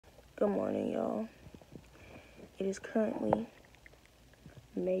Good morning, y'all. It is currently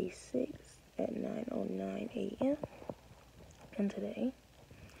May 6th at 9:09 a.m. And today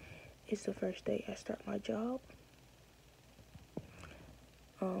is the first day I start my job.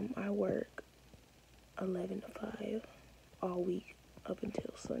 I work 11 to 5 all week up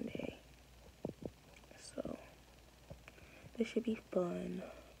until Sunday. So this should be fun.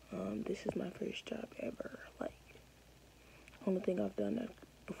 This is my first job ever. Only thing I've done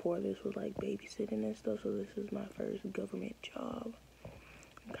before this was babysitting and stuff, so this is my first government job.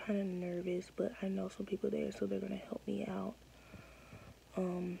 I'm kind of nervous, but I know some people there, so they're gonna help me out.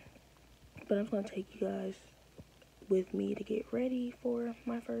 But I'm gonna take you guys with me to get ready for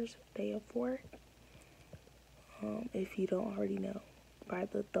my first day of work. If you don't already know by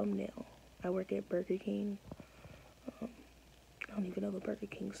the thumbnail, I work at Burger King. I don't even know the Burger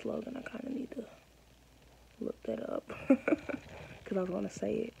King slogan. I kind of need to look that up because I was gonna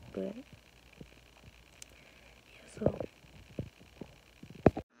say it, but yeah.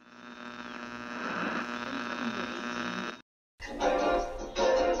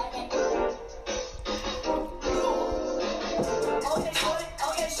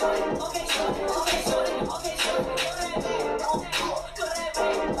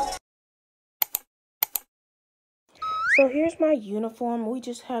 So here's my uniform. We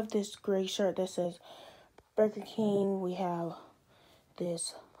just have this gray shirt that says Burger King. We have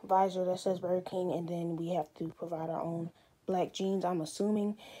this visor that says Burger King, and then we have to provide our own black jeans, I'm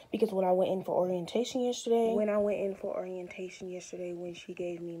assuming, because when I went in for orientation yesterday, when she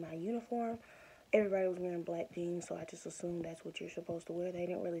gave me my uniform, everybody was wearing black jeans, so I just assumed that's what you're supposed to wear. They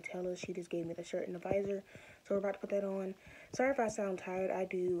didn't really tell us. She just gave me the shirt and the visor, so we're about to put that on. Sorry if I sound tired. I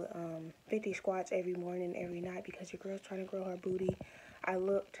do 50 squats every morning, every night, because your girl's trying to grow her booty. I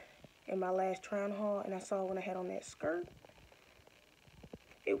looked in my last try-on haul, and I saw when I had on that skirt,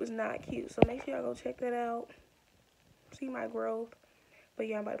 it was not cute, so make sure y'all go check that out. See my growth. But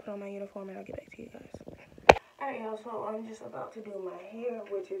yeah, I'm about to put on my uniform, and I'll get back to you guys. Alright, y'all, so I'm just about to do my hair,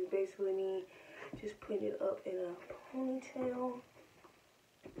 which is basically me just putting it up in a ponytail,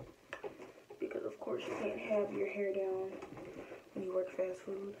 because of course you can't have your hair down when you work fast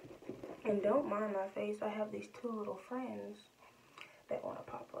food. And don't mind my face, I have these two little friends that want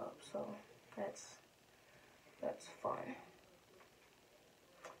to pop up, so that's fun.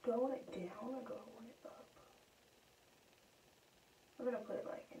 Do I want it down or do I want it up? I'm gonna put it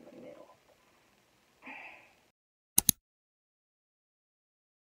in the middle.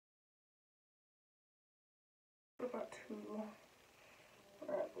 We're about to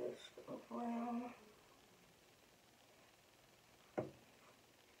wrap this around.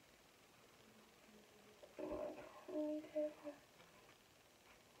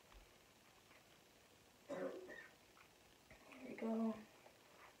 There we go.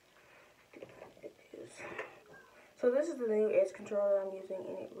 So this is the new edge controller I'm using,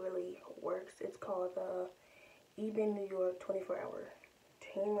 and it really works. It's called the Eben New York 24-hour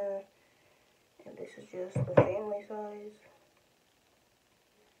tamer, and this is just the family size.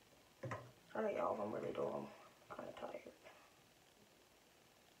 Sorry y'all, I'm really doing kind of tired.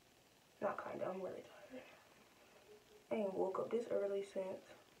 Not kinda, I'm really tired. I ain't woke up this early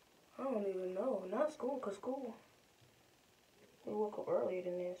since, I don't even know, not school, cause school, we woke up earlier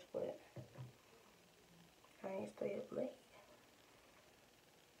than this, but I ain't stay up late.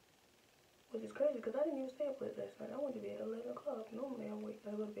 Which is crazy, because I didn't even stay up late last night. I went to bed at 11 o'clock. Normally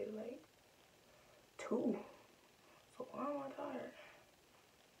I go to bed at 2. So why am I tired?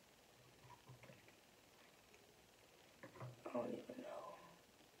 I don't even know.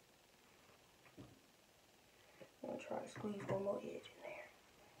 I'm going to try to squeeze one more edge in there.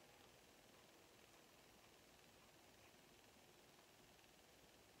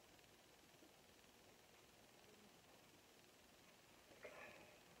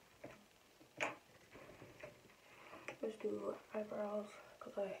 Let's do eyebrows,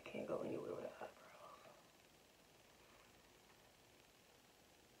 because I can't go anywhere without eyebrows.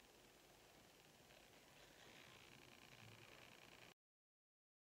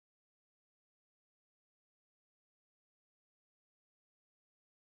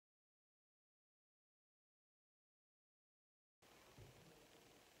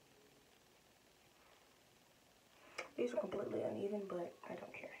 These are completely uneven, but I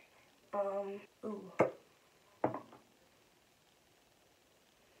don't care. Ooh.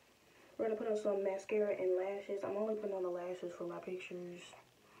 We're gonna put on some mascara and lashes. I'm only putting on the lashes for my pictures,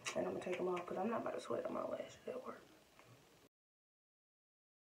 and I'm gonna take them off because I'm not about to sweat on my lashes at work.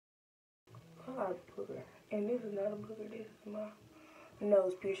 I got a booger, and this is not a booger. This is my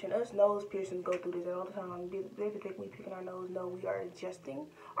nose piercing. Us nose piercings go through this all the time. They think we picking our nose. No, we are adjusting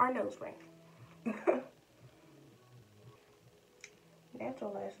our nose ring.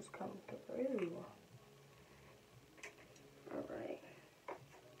 Natural lashes come through. Alright.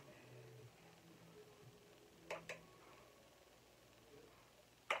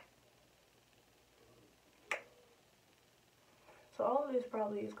 So all of this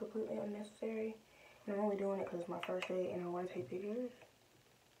probably is completely unnecessary. And I'm only doing it because it's my first day and I want to take pictures.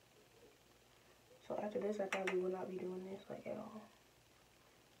 So after this, I probably will not be doing this like at all.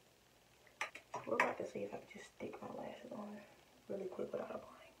 We're about to see if I can just stick my lashes on really quick without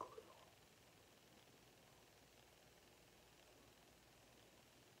applying glue.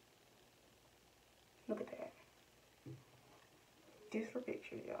 Look at that. Just for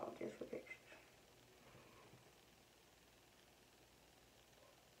pictures, y'all. Just for pictures.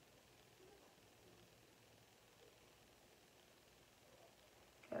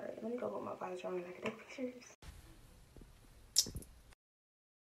 Alright, let me go put my visor on and I can take pictures.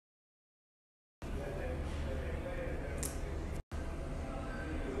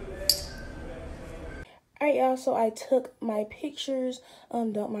 Alright, y'all, so I took my pictures.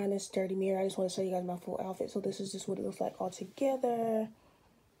 Don't mind this dirty mirror. I just want to show you guys my full outfit. So this is just what it looks like all together.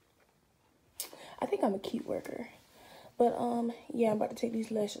 I think I'm a cute worker. But, yeah, I'm about to take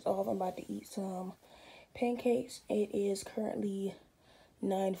these lashes off. I'm about to eat some pancakes. It is currently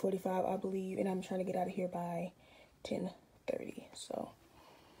 9:45, I believe, and I'm trying to get out of here by 10:30. So,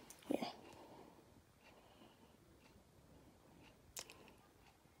 yeah.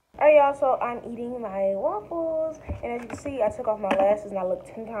 Alright, y'all, so I'm eating my waffles, and as you can see, I took off my lashes and I look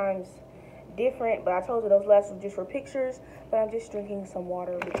 10 times different, but I told you those lashes were just for pictures, but I'm just drinking some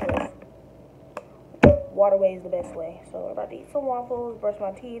water because water way is the best way. So I'm about to eat some waffles, brush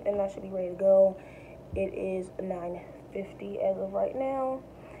my teeth, and I should be ready to go. It is 9:50 as of right now,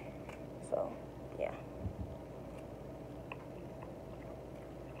 so yeah.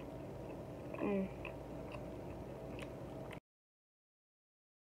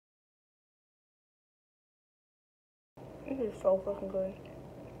 This is so fucking good.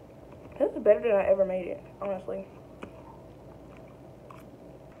 This is better than I ever made it, honestly.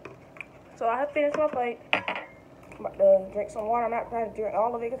 So I have finished my plate. I'm about to drink some water. I'm not trying to drink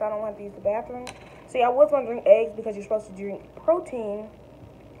all of it because I don't want to use the bathroom. See, I was going to drink eggs because you're supposed to drink protein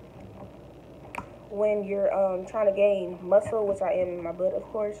when you're trying to gain muscle, which I am in my butt, of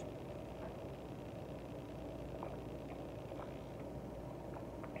course.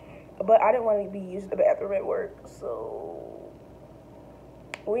 But I didn't want to be using the bathroom at work, so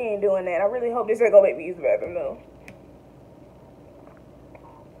we ain't doing that. I really hope this ain't gonna make me use the bathroom though.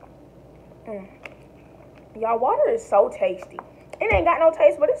 Y'all, water is so tasty. It ain't got no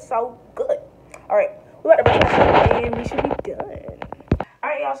taste, but it's so good. Alright, we about to brush our teeth and we should be done.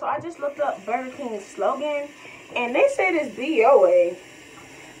 Alright, y'all, so I just looked up Burger King's slogan, and they said it's be your way.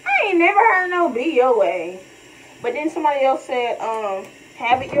 I ain't never heard no be your way. But then somebody else said,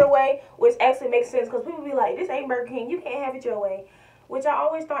 have it your way, which actually makes sense because people be like, this ain't Burger King, you can't have it your way. Which I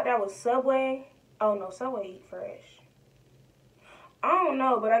always thought that was Subway. Oh no, Subway eat fresh. I don't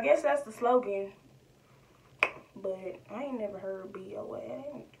know, but I guess that's the slogan. But I ain't never heard be your way.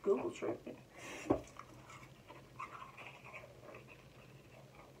 I ain't Google tripping.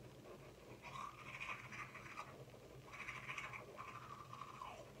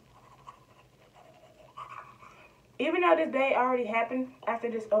 Even though this day already happened after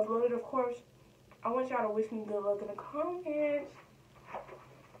this uploaded, of course, I want y'all to wish me good luck in the comments.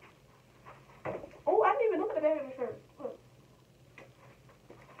 Oh, I didn't even look at the back of the shirt. Look.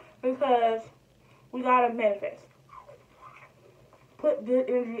 Because we gotta manifest. Put good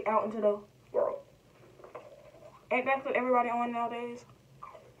energy out into the world. Ain't that what everybody on nowadays?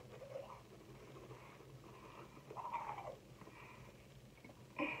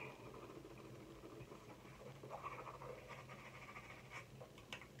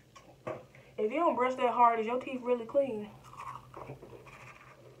 If you don't brush that hard, is your teeth really clean?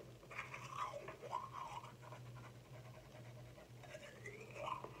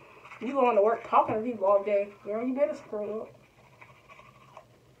 You going to work talking to people all day. Girl, you better screw up.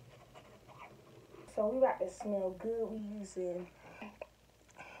 So we about to smell good.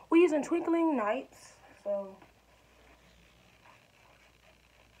 We using Twinkling Nights. So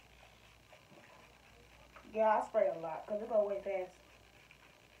yeah, I spray a lot because it go way fast.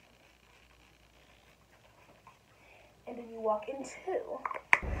 And then you walk in two.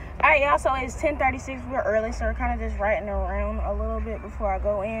 Alright, y'all, so it's 10:36. We're early, so we're kind of just riding around a little bit before I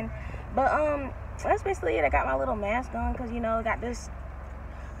go in. But that's basically it. I got my little mask on because, you know, got this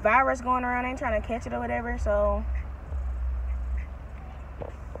virus going around. I ain't trying to catch it or whatever, so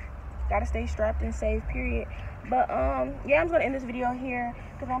Gotta stay strapped and safe, period. But yeah, I'm just gonna end this video here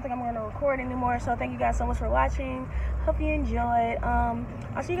because I don't think I'm gonna record anymore. So thank you guys so much for watching. Hope you enjoyed.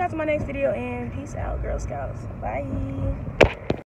 I'll see you guys in my next video, and peace out, Girl Scouts. Bye.